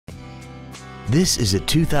This is a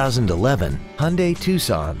 2011 Hyundai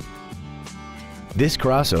Tucson. This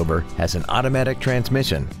crossover has an automatic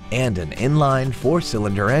transmission and an inline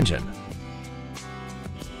four-cylinder engine.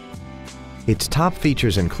 Its top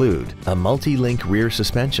features include a multi-link rear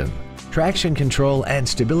suspension, traction control and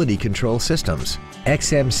stability control systems,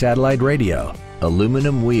 XM satellite radio,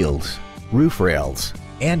 aluminum wheels, roof rails,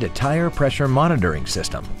 and a tire pressure monitoring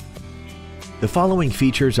system. The following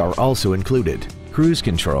features are also included: cruise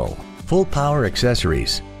control, full power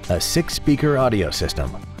accessories, a 6-speaker audio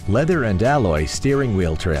system, leather and alloy steering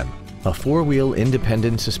wheel trim, a 4-wheel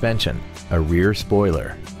independent suspension, a rear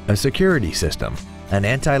spoiler, a security system, an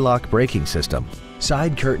anti-lock braking system,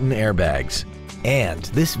 side curtain airbags, and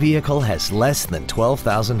this vehicle has less than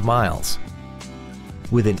 12,000 miles.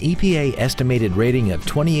 With an EPA estimated rating of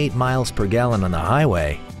 28 miles per gallon on the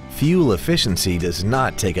highway, fuel efficiency does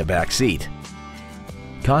not take a back seat.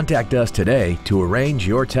 Contact us today to arrange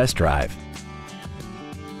your test drive.